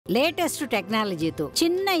Latest టెక్నాలజీతో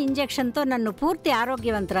చిన్న injection తో నన్ను పూర్తి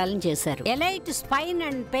ఆరోగ్యవంతురాలను చేశారు. Elite spine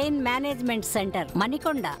and pain management centre,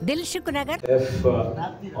 Manikonda, Dilsukh Nagar.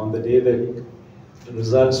 On the day that the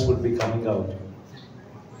results would be coming out,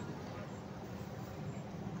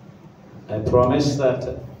 I promise that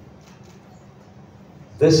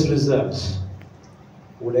this results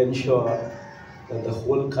would ensure that the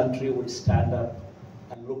whole country would stand up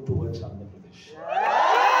and look towards Andhra Pradesh.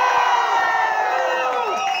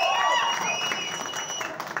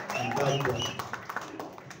 In fact,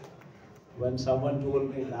 when someone told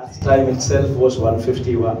me last time itself was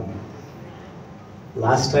 151,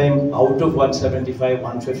 last time out of 175,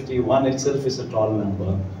 151 itself is a tall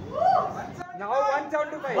number. Now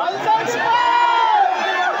 175.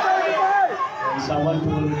 When someone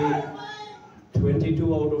told me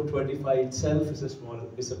 22 out of 25 itself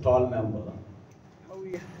is a tall number. Oh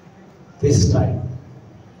yeah. This time,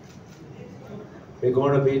 we're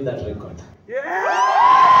going to beat that record. Yeah!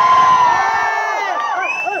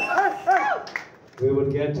 We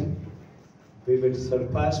would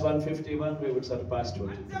surpass 151, we would surpass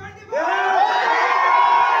 22.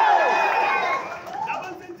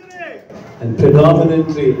 And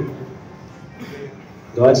predominantly,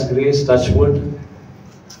 God's grace, touch wood,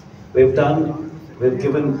 we've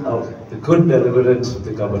given the good deliverance of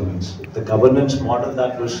the governance. The governance model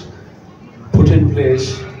that was put in place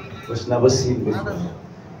was never seen before.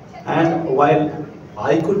 And while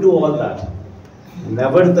I could do all that,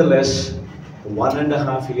 nevertheless,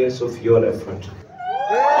 1.5 years of your effort.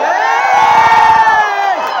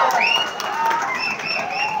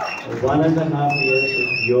 1.5 years of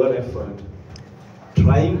your effort,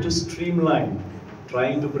 trying to streamline,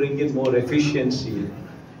 trying to bring in more efficiency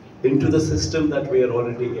into the system that we are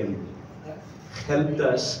already in, helped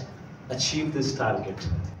us achieve this target.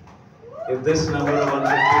 If this number of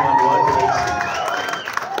 151 were to exceed,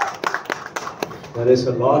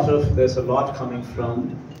 there's a lot coming from,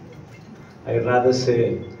 I'd rather say,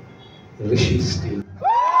 Rishi's team.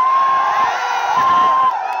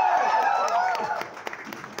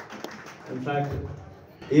 In fact,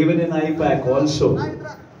 even in IPAC also,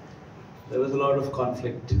 there was a lot of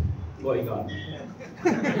conflict going on.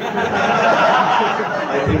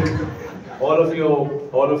 I think all of you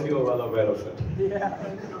are well aware of it.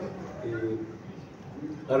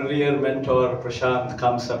 The earlier mentor Prashant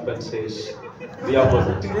comes up and says the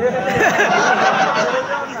opposite.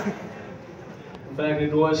 In fact,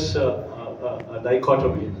 it was a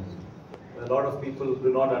dichotomy. A lot of people do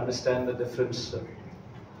not understand the difference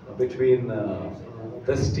between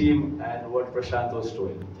this team and what Prashant was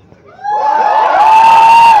doing.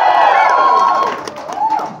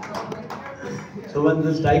 So when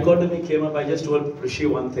this dichotomy came up, I just told Rishi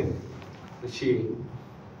one thing. Rishi,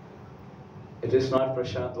 it is not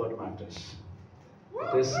Prashant what matters.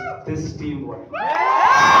 It is this team what matters.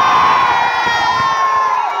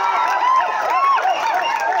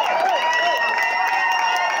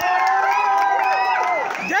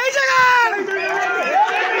 Jai Jagan!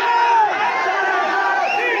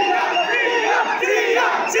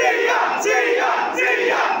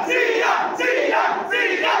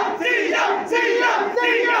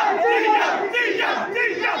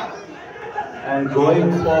 And going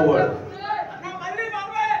forward,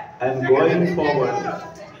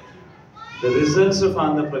 the results of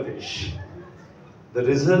Andhra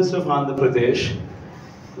Pradesh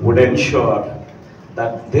would ensure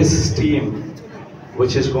that this team,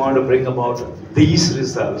 which is going to bring about these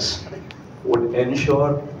results, would ensure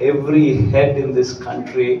every head in this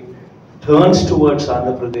country turns towards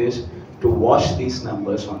Andhra Pradesh to watch these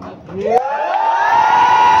numbers on that.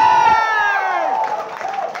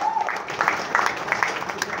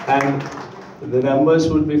 And the numbers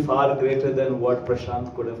would be far greater than what Prashant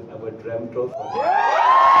could have ever dreamt of.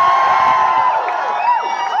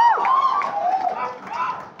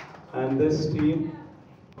 And this team,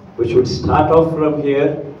 which would start off from here,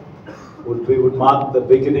 would mark the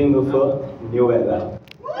beginning of a new era.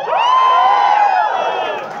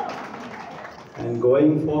 And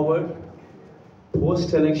going forward,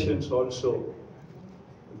 post-elections also,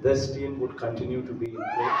 this team would continue to be in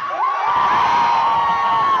place.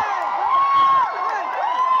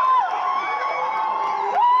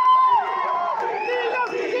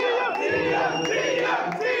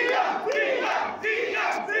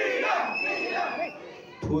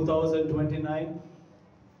 In 2029,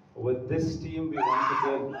 with this team, we once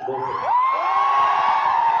again go for it.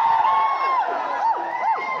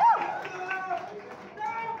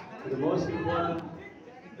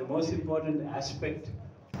 The most important aspect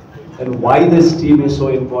and why this team is so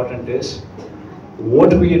important is what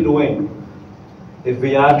we are doing if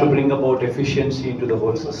we are to bring about efficiency into the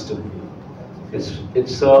whole system.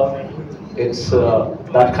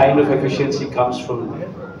 That kind of efficiency comes from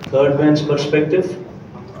third man's perspective,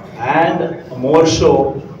 and more so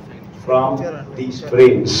from these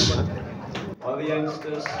brains. All the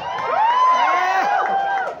youngsters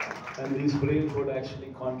and these brains would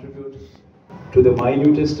actually contribute to the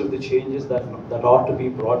minutest of the changes that ought to be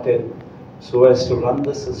brought in so as to run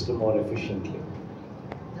the system more efficiently.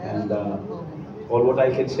 And all what I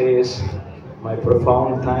can say is my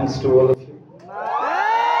profound thanks to all of you.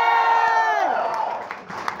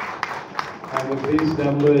 And with these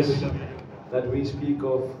numbers that we speak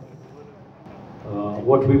of,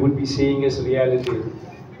 what we would be seeing is reality.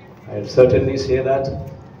 I certainly say that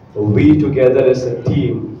we together as a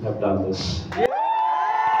team have done this.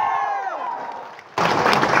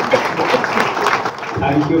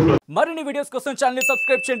 Thank you for మరిన్ని videos కోసం channel ని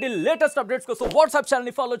subscribe చేయండి, latest updates కోసం WhatsApp channel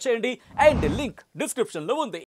ని follow చేయండి and link description లో ఉంది.